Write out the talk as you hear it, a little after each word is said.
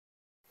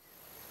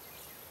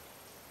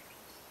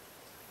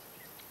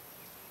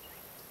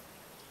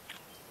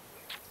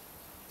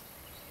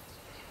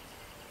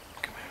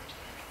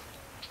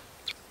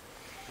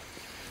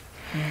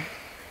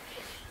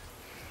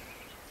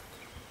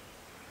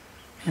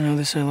You know,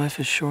 they say life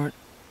is short.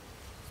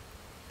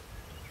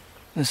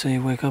 They say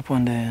you wake up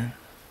one day and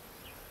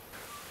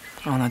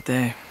on that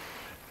day,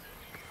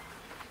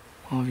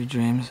 all of your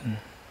dreams and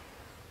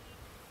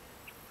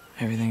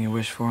everything you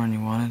wished for and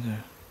you wanted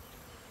are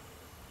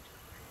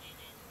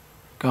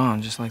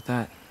gone just like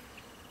that.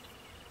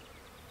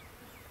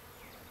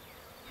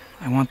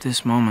 I want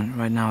this moment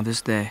right now,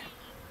 this day,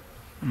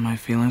 and my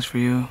feelings for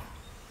you,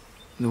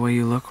 the way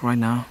you look right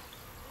now.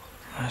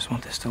 I just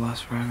want this to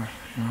last forever,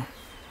 you know?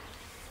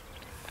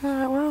 All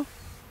right, well,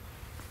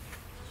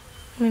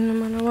 I mean, no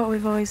matter what,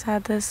 we've always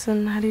had this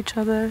and had each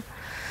other.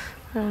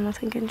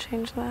 Nothing can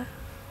change that.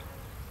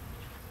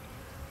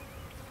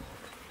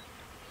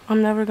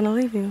 I'm never gonna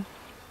leave you.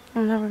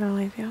 I'm never gonna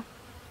leave you.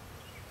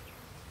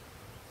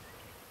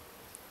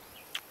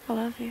 I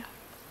love you.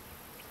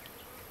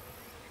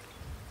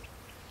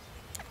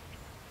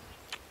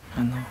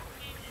 I know.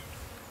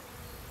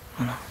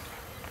 I know.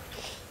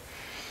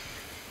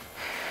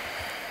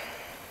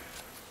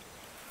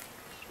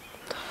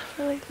 Don't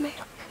ever leave me.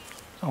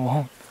 I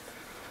won't.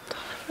 Don't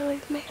ever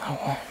leave me. I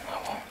won't. I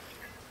won't.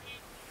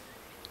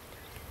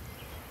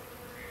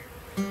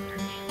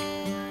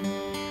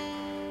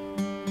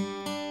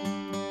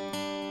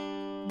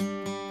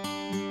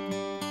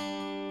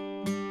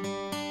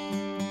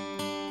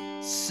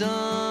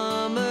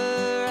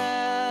 Summer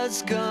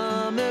has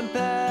come and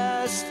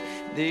passed.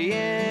 The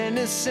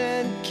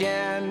innocent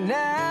can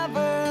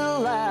never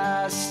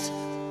last.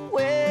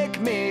 Wake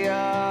me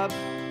up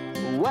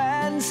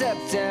when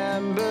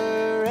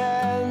September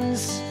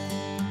ends.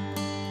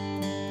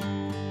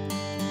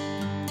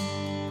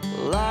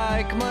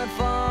 Like my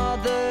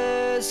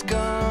father's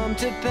come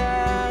to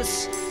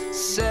pass,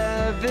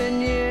 7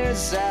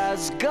 years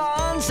has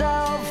gone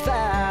so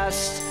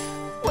fast.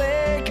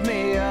 Wake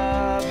me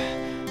up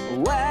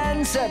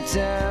when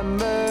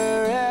September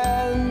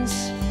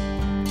ends.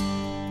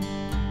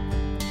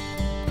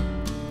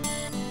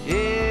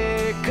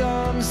 Here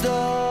comes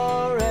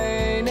the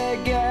rain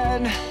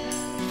again,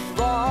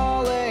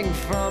 falling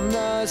from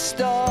the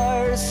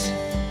stars,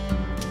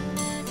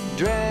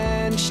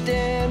 drenched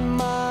in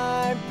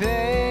my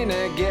pain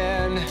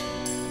again,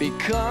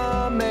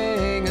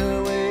 becoming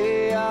who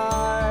we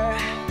are.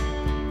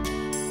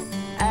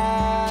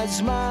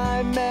 As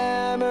my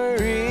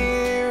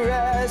memory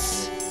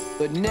rests,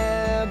 but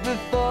never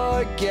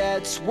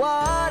forgets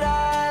what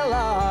I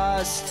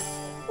lost.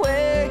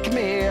 Wake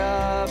me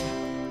up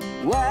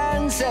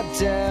when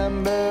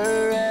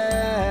September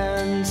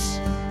ends.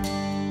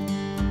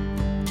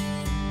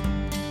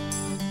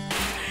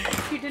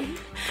 You didn't.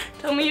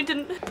 Tell me you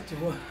didn't. Do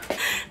what?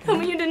 Tell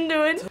me you didn't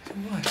do it. Do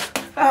what?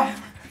 Ah!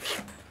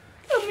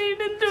 Tell me you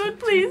didn't do it,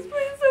 please.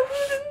 Please tell me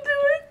you didn't do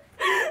it.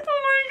 Oh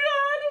my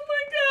God, oh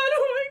my God,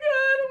 oh my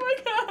God, oh my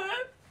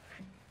God.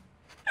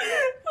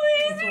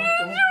 Please, you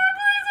didn't do it.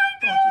 Please don't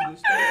do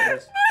it.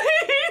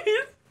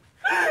 Please.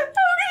 How can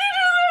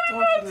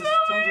you do that about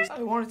somebody?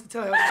 I wanted to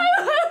tell you. I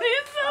love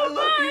you so I much.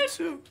 love you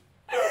too.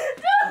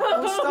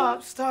 No. No,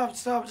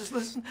 stop. Just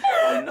listen. How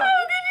can you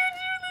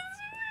do this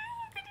to me?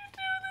 How can you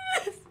do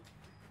this?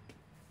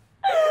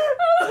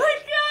 Oh my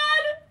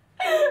God.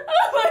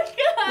 Oh my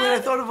God. When I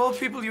thought of all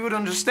people you would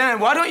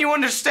understand. Why don't you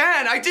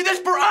understand? I did this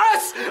for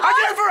us! I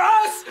did it for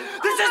us!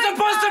 This is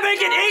supposed to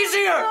make it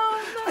easier!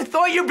 I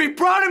thought you'd be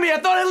proud of me. I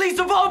thought at least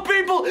of all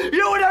people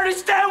you would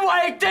understand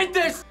why I did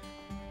this!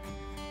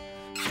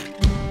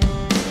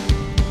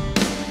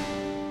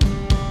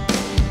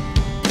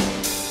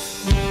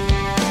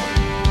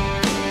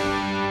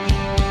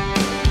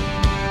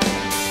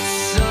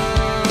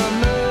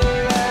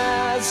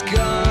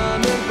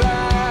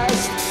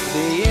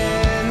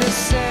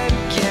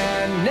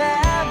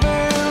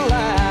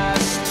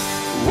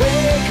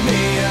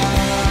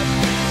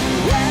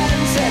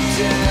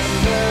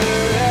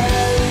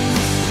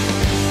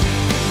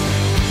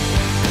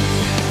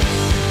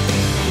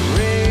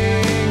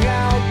 Ring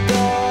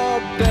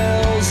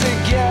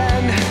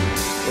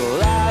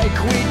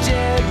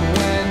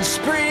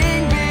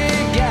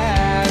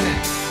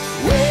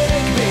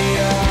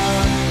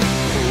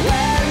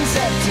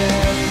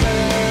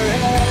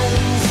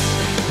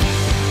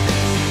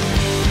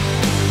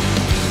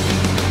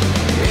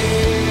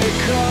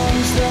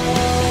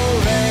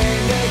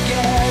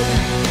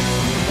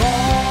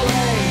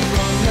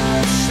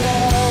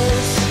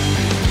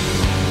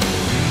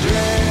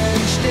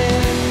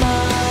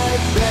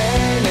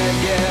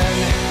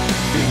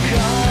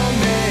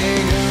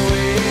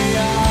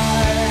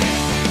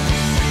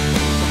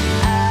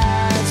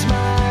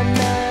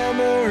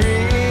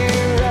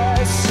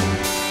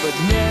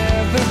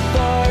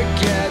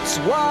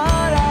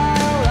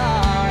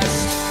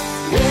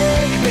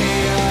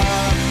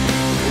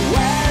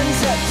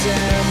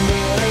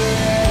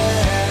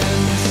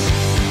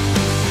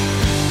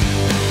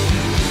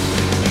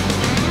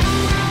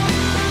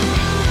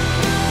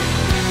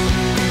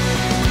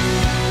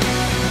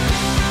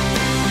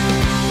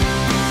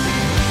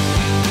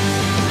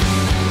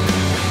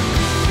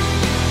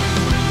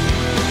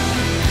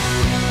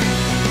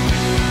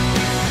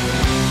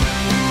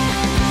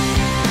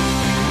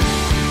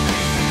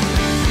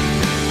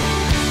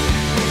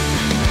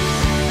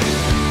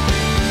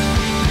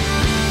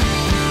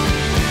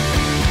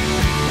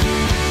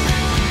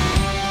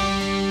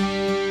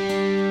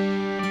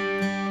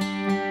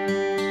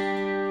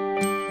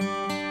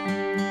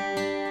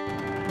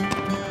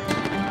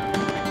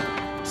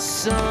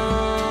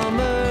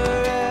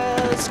summer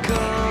is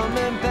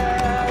coming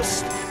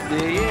past.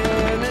 The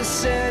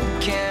innocent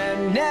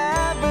can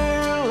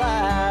never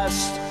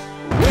last.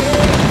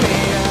 Wake me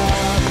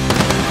up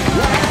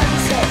when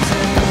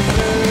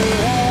September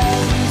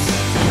ends.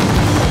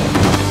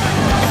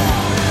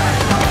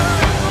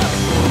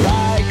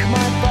 Like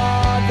my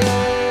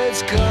father's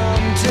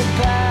come to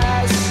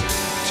pass.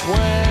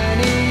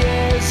 20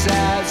 years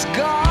has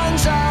gone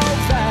so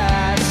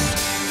fast.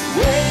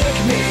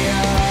 Wake me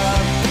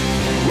up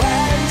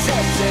when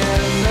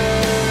September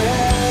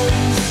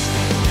ends.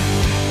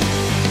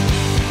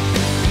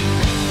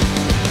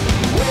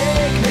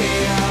 Wake me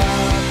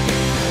up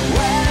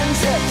when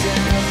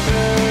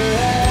September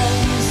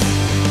ends.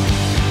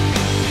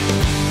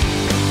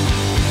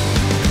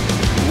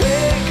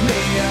 Wake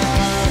me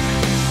up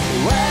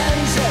when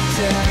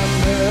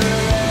September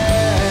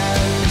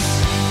ends.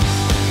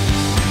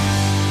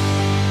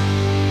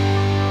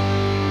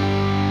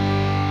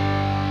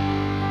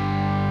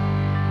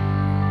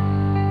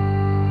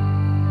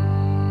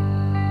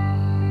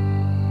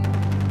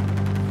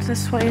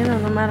 This way, you know,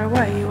 no matter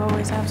what, you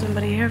always have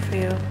somebody here for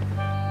you.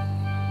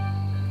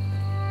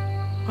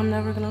 I'm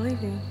never gonna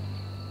leave you.